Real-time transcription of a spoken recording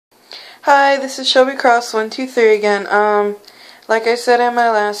Hi, this is Shelby Cross 123 again. Like I said in my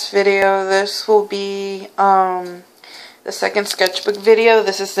last video, this will be the second sketchbook video.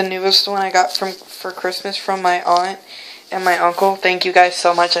 This is the newest one I got for Christmas from my aunt and my uncle. Thank you guys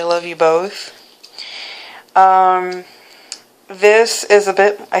so much. I love you both. This is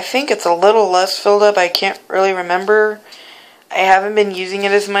I think it's a little less filled up. I can't really remember. I haven't been using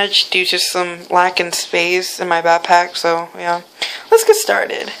it as much due to some lack in space in my backpack, so yeah. Let's get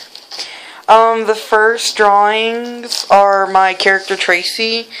started. The first drawings are my character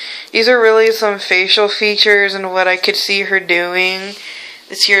Tracy. These are really some facial features and what I could see her doing.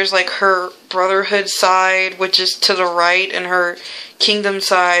 This here is like her brotherhood side, which is to the right, and her kingdom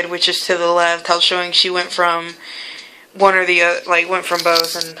side, which is to the left. How showing she went from one or the other, like went from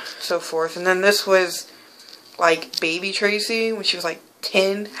both and so forth. And then this was like baby Tracy when she was like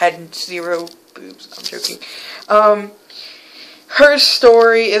 10, had 0 boobs. I'm joking. Her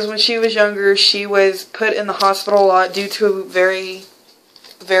story is when she was younger, she was put in the hospital a lot due to various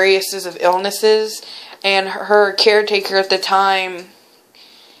of illnesses, and her caretaker at the time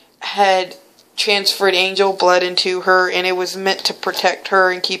had transferred angel blood into her, and it was meant to protect her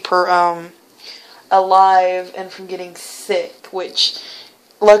and keep her alive and from getting sick, which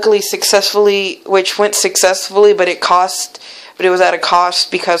luckily went successfully, but it was at a cost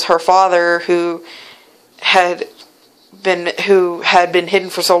because her father, who had been hidden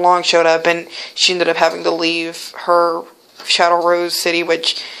for so long, showed up, and she ended up having to leave her Shadow Rose City,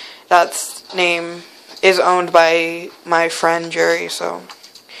 which that's name is owned by my friend Jerry. So,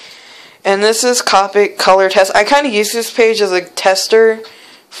 and this is Copic color test. I kind of use this page as a tester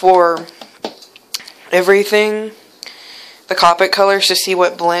for everything, the Copic colors, to see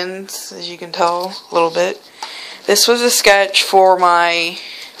what blends, as you can tell a little bit. This was a sketch for my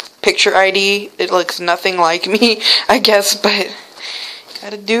picture ID. It looks nothing like me, I guess, but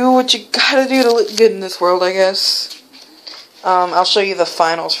gotta do what you gotta do to look good in this world, I guess. I'll show you the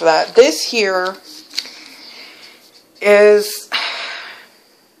finals for that. This here is,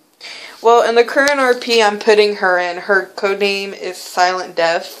 well, in the current RP I'm putting her in, her codename is Silent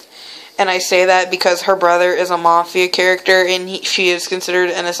Death, and I say that because her brother is a mafia character, and she is considered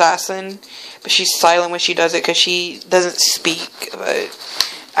an assassin, but she's silent when she does it because she doesn't speak. But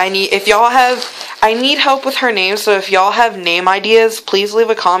I need help with her name, so if y'all have name ideas, please leave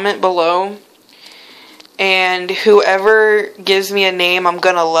a comment below. And whoever gives me a name I'm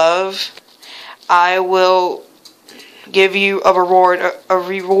gonna love, I will give you a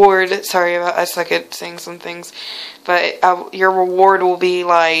reward. Sorry, I suck at saying some things, but your reward will be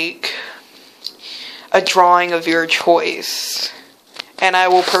like a drawing of your choice, and I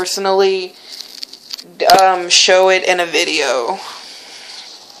will personally show it in a video.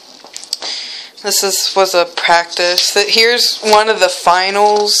 This was a practice. Here's one of the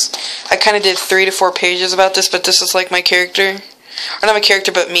finals. I kind of did 3 to 4 pages about this, but this is like my character. Or not my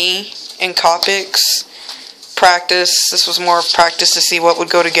character, but me in Copics. Practice. This was more practice to see what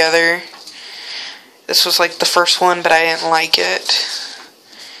would go together. This was like the first one, but I didn't like it.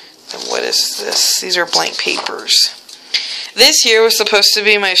 And what is this? These are blank papers. This here was supposed to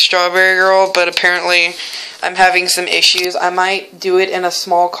be my strawberry girl, but apparently I'm having some issues. I might do it in a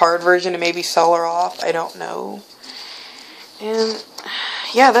small card version and maybe sell her off. I don't know. And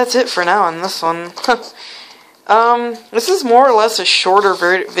yeah, that's it for now on this one. This is more or less a shorter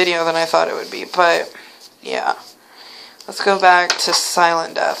video than I thought it would be, but yeah. Let's go back to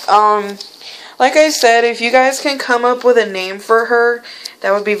Silent Death. Like I said, if you guys can come up with a name for her,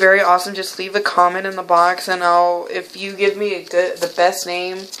 that would be very awesome. Just leave a comment in the box, and if you give me the best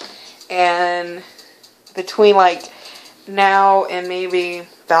name, and between like now and maybe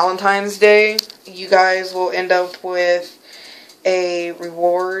Valentine's Day, you guys will end up with a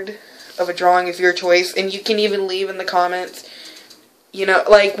reward of a drawing of your choice. And you can even leave in the comments, you know,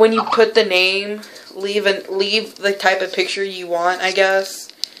 like when you put the name, leave the type of picture you want, I guess.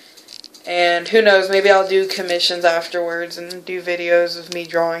 And who knows, maybe I'll do commissions afterwards and do videos of me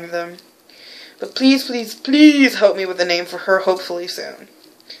drawing them. But please, please, please help me with a name for her, hopefully soon.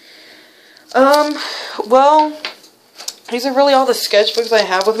 Well, these are really all the sketchbooks I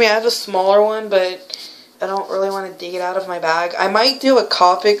have with me. I have a smaller one, but I don't really want to dig it out of my bag. I might do a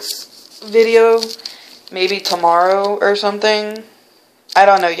Copics video, maybe tomorrow or something. I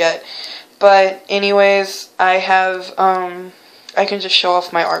don't know yet. But anyways, I have, I can just show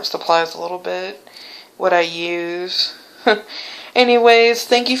off my art supplies a little bit, what I use. Anyways,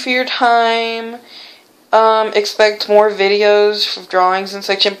 thank you for your time. Expect more videos from drawings and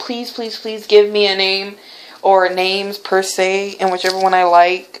such, and please, please, please give me a name, or names per se, and whichever one I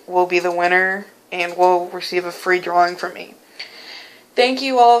like will be the winner, and will receive a free drawing from me. Thank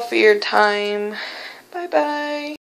you all for your time. Bye bye.